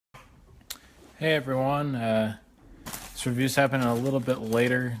Hey everyone, this review's happening a little bit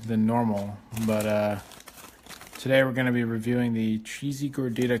later than normal, but today we're going to be reviewing the Cheesy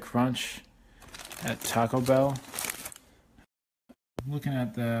Gordita Crunch at Taco Bell. Looking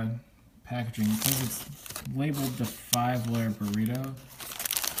at the packaging, it says it's labeled the 5-layer burrito.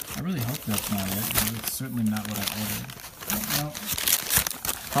 I really hope that's not it, because it's certainly not what I ordered. Oh, no.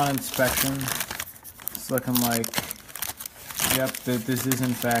 Upon inspection, it's looking like, yep, this is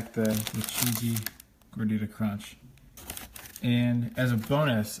in fact the Cheesy Gordita Crunch. And as a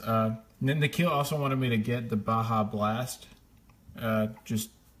bonus, Nikhil also wanted me to get the Baja Blast,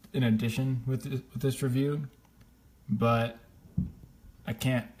 just in addition with this review, but I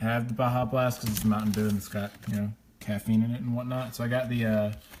can't have the Baja Blast because it's Mountain Dew and it's got, you know, caffeine in it and whatnot. So I got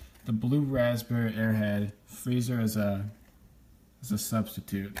the Blue Raspberry Airhead Freezer as a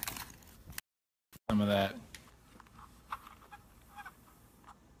substitute. Some of that.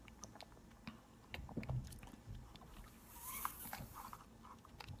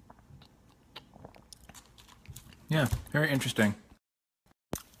 Yeah, very interesting.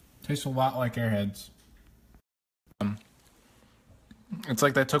 Tastes a lot like Airheads. It's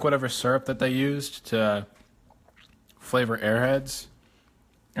like they took whatever syrup that they used to flavor Airheads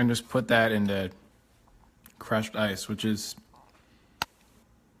and just put that into crushed ice, which is,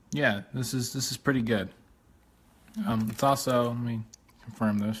 yeah, this is pretty good. It's also, let me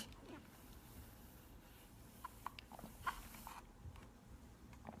confirm this.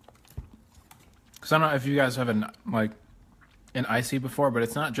 Because I don't know if you guys have an icy before, but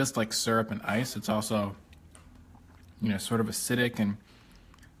it's not just like syrup and ice. It's also, you know, sort of acidic and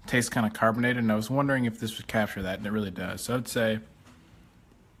tastes kind of carbonated. And I was wondering if this would capture that, and it really does. So I'd say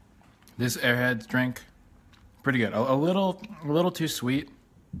this Airheads drink, pretty good. A little too sweet,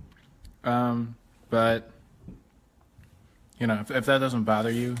 but you know, if that doesn't bother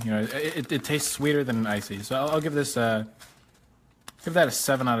you, you know, it tastes sweeter than an icy. So I'll give this give that a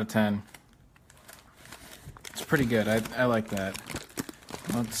 7 out of 10. It's pretty good. I like that.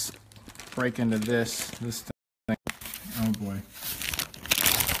 Let's break into this thing. Oh boy.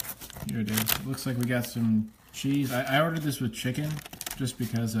 Here it is. It looks like we got some cheese. I ordered this with chicken just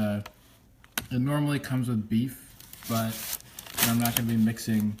because it normally comes with beef, but I'm not going to be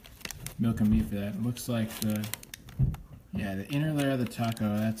mixing milk and meat for that. It looks like the inner layer of the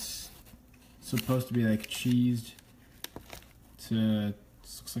taco, that's supposed to be like cheesed to,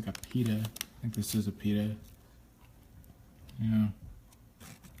 this looks like a pita. I think this is a pita. Yeah,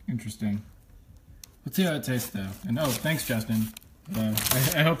 interesting. Let's see how it tastes though. And oh, thanks Justin.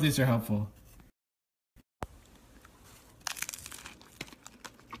 I hope these are helpful.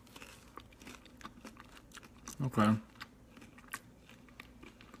 Okay.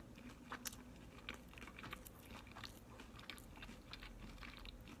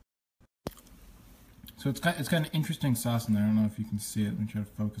 So it's got an interesting sauce in there. I don't know if you can see it. Let me try to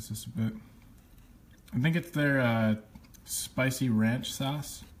focus this a bit. I think it's their spicy ranch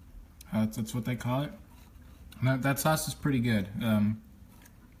sauce. That's what they call it. And that sauce is pretty good.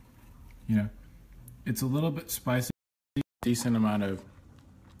 You know, it's a little bit spicy, decent amount of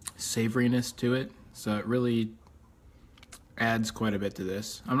savoriness to it, so it really adds quite a bit to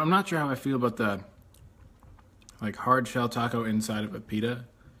this. I'm not sure how I feel about the like hard shell taco inside of a pita.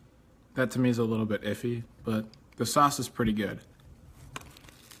 That to me is a little bit iffy, but the sauce is pretty good.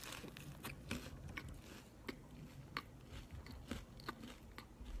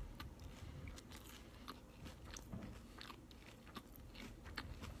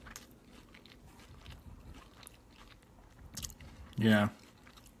 Yeah.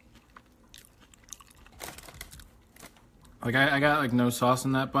 Like I got like no sauce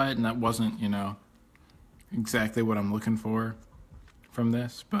in that bite, and that wasn't, you know, exactly what I'm looking for from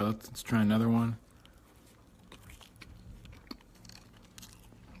this, but let's try another one.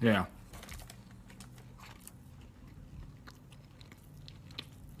 Yeah.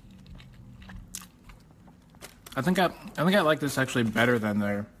 I think I like this actually better than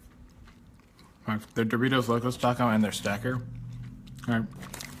their Doritos Locos Taco and their stacker. All right.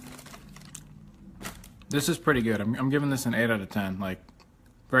 This is pretty good. I'm giving this an 8 out of 10. Like,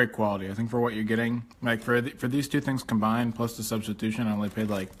 very quality. I think for what you're getting, like for these two things combined plus the substitution, I only paid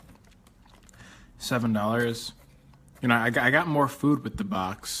like $7. You know, I got more food with the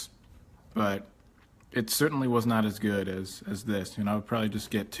box, but it certainly was not as good as this. You know, I would probably just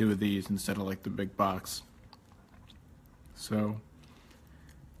get 2 of these instead of like the big box. So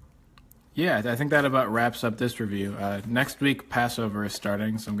yeah, I think that about wraps up this review. Next week, Passover is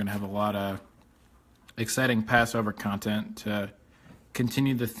starting, so I'm going to have a lot of exciting Passover content to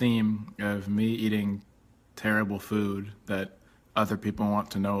continue the theme of me eating terrible food that other people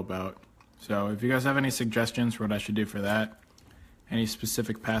want to know about. So if you guys have any suggestions for what I should do for that, any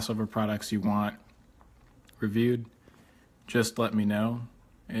specific Passover products you want reviewed, just let me know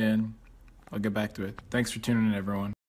and I'll get back to it. Thanks for tuning in, everyone.